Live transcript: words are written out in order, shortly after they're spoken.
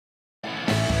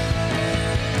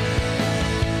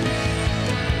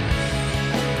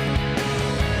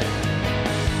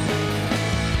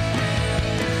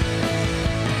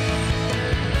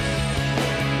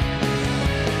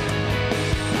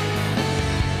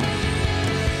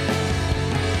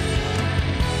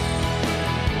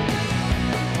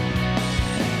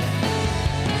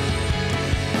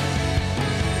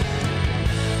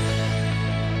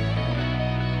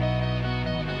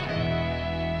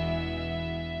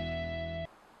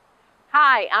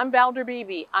Hi, I'm Valder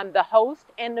Beebe. I'm the host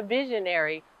and the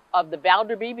visionary of the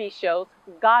Valder Beebe Show's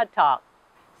God Talk.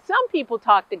 Some people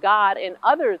talk to God and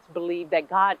others believe that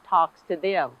God talks to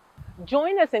them.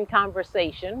 Join us in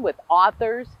conversation with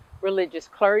authors, religious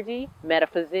clergy,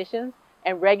 metaphysicians,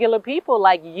 and regular people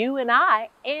like you and I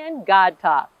and God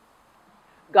Talk.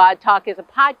 God Talk is a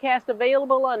podcast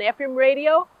available on FM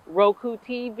radio, Roku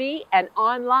TV, and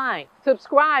online.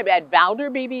 Subscribe at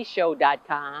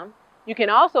ValderBeebeShow.com. You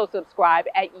can also subscribe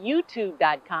at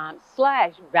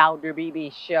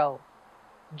YouTube.com/ValderBeebeShow.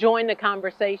 Join the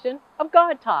conversation of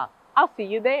God Talk. I'll see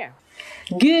you there.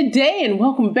 Good day and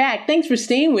welcome back. Thanks for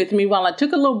staying with me while I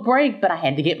took a little break, but I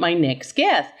had to get my next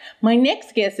guest. My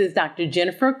next guest is Dr.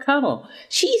 Jennifer Cudles.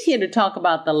 She's here to talk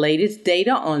about the latest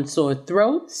data on sore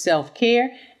throat, self-care,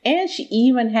 and she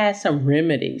even has some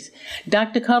remedies.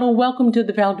 Dr. Cudles, welcome to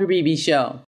the Valder Beebe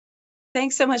Show.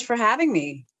 Thanks so much for having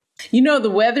me. You know, the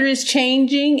weather is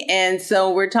changing, and so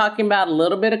we're talking about a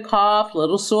little bit of cough, a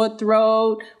little sore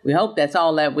throat. We hope that's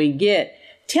all that we get.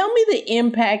 Tell me the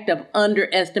impact of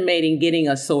underestimating getting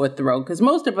a sore throat, because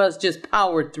most of us just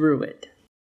power through it.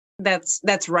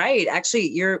 That's right.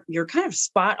 Actually, you're kind of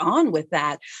spot on with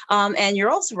that. And you're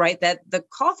also right that the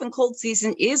cough and cold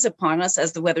season is upon us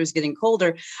as the weather's getting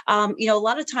colder. A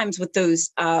lot of times with those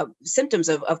symptoms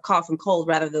of cough and cold,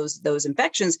 rather those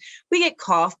infections, we get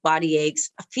cough, body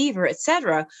aches, a fever,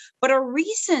 etc. But a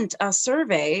recent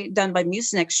survey done by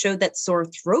Mucinix showed that sore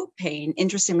throat pain,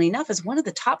 interestingly enough, is one of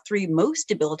the top 3 most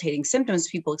debilitating symptoms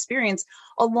people experience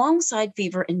alongside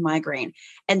fever and migraine.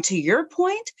 And to your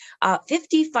point,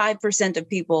 55% of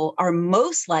people are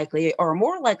most likely or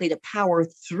more likely to power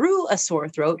through a sore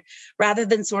throat rather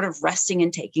than sort of resting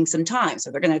and taking some time.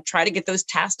 So they're going to try to get those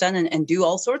tasks done and do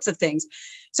all sorts of things.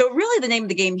 So really the name of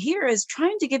the game here is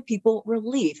trying to give people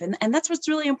relief. And that's what's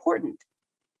really important.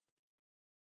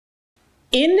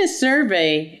 In this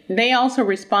survey, they also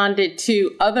responded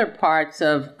to other parts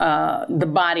of the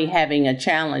body having a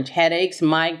challenge, headaches,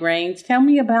 migraines. Tell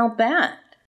me about that.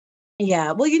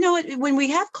 Yeah, well, when we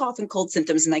have cough and cold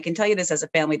symptoms, and I can tell you this as a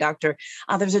family doctor,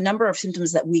 there's a number of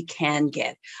symptoms that we can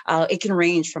get. It can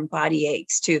range from body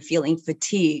aches to feeling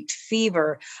fatigued,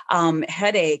 fever,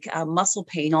 headache, muscle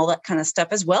pain, all that kind of stuff,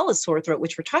 as well as sore throat,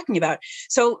 which we're talking about.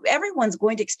 So everyone's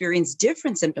going to experience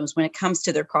different symptoms when it comes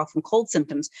to their cough and cold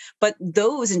symptoms, but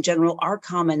those in general are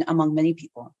common among many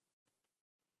people.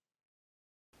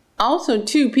 Also,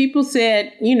 too, people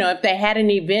said, if they had an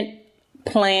event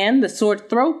plan, the sore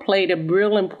throat played a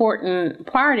real important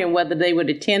part in whether they would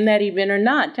attend that event or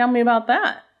not. Tell me about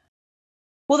that.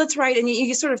 Well, that's right. And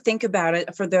you sort of think about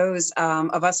it for those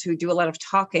of us who do a lot of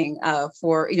talking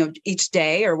for, each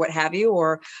day or what have you,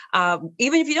 or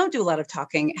even if you don't do a lot of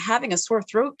talking, having a sore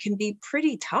throat can be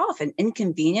pretty tough and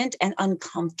inconvenient and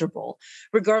uncomfortable,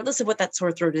 regardless of what that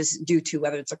sore throat is due to,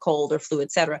 whether it's a cold or flu,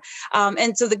 et cetera.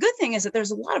 And so the good thing is that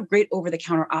there's a lot of great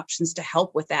over-the-counter options to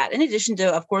help with that, in addition to,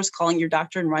 of course, calling your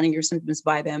doctor and running your symptoms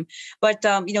by them. But,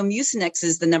 Mucinix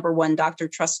is the #1 doctor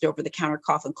trusted over-the-counter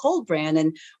cough and cold brand.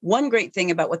 And one great thing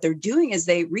about what they're doing is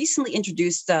they recently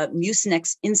introduced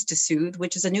Mucinix InstaSoothe,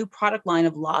 which is a new product line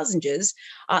of lozenges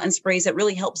and sprays that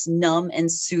really helps numb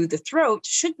and soothe the throat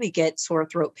should we get sore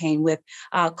throat pain with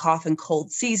cough and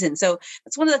cold season. So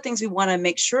that's one of the things we want to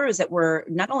make sure is that we're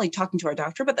not only talking to our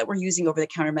doctor, but that we're using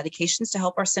over-the-counter medications to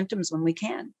help our symptoms when we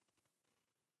can.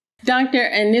 Doctor,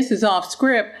 and this is off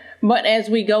script, but as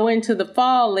we go into the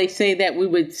fall, they say that we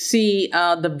would see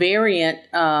the variant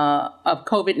of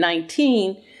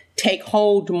COVID-19 take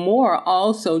hold more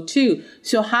also too.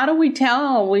 So how do we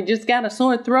tell we just got a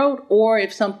sore throat or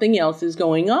if something else is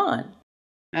going on?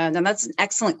 And that's an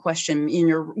excellent question. And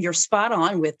you're spot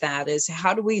on with that is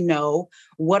how do we know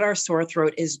what our sore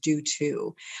throat is due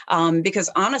to? Because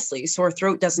honestly, sore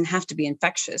throat doesn't have to be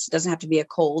infectious. It doesn't have to be a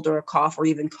cold or a cough or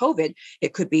even COVID.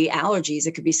 It could be allergies.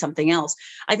 It could be something else.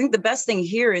 I think the best thing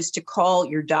here is to call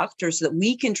your doctor so that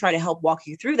we can try to help walk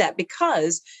you through that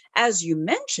because, as you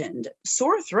mentioned,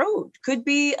 sore throat could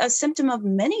be a symptom of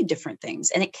many different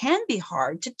things, and it can be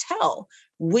hard to tell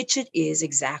which it is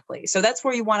exactly. So that's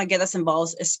where you want to get us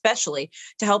involved, especially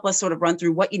to help us sort of run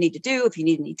through what you need to do, if you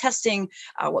need any testing,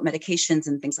 what medications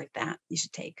and things like that you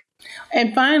should take.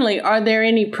 And finally, are there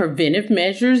any preventive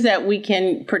measures that we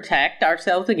can protect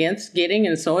ourselves against getting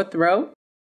a sore throat?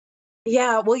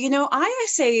 Yeah, well, I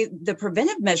say the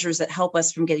preventive measures that help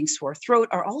us from getting sore throat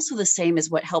are also the same as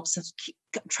what helps us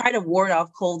try to ward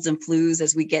off colds and flus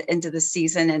as we get into the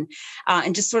season,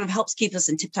 and just sort of helps keep us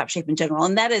in tip-top shape in general.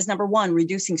 And that is, number one,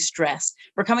 reducing stress.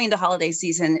 We're coming into holiday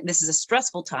season. This is a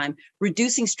stressful time.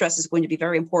 Reducing stress is going to be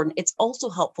very important. It's also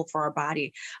helpful for our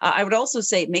body. I would also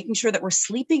say making sure that we're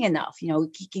sleeping enough.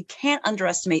 You can't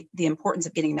underestimate the importance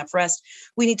of getting enough rest.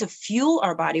 We need to fuel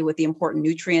our body with the important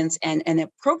nutrients and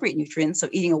appropriate nutrients. So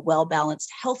eating a well-balanced,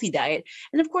 healthy diet.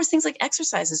 And of course, things like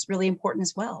exercise is really important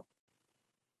as well.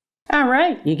 All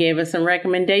right. You gave us some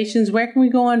recommendations. Where can we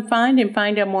go and find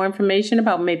out more information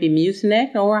about maybe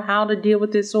Mucinix or how to deal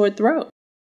with this sore throat?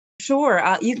 Sure.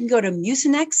 You can go to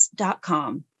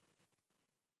mucinix.com.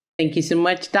 Thank you so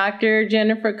much, Dr.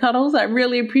 Jennifer Cudles. I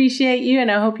really appreciate you,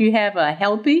 and I hope you have a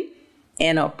healthy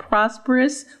and a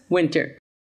prosperous winter.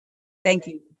 Thank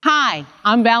you. Hi,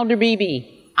 I'm Valder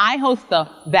Beebe. I host the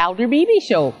Valder Beebe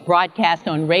Show, broadcast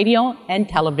on radio and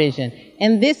television.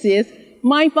 And this is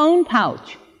my phone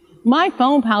pouch. My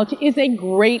phone pouch is a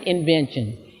great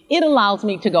invention. It allows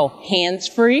me to go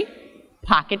hands-free,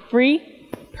 pocket-free,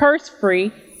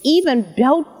 purse-free, even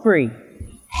belt-free.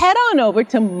 Head on over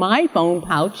to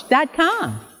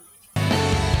myphonepouch.com.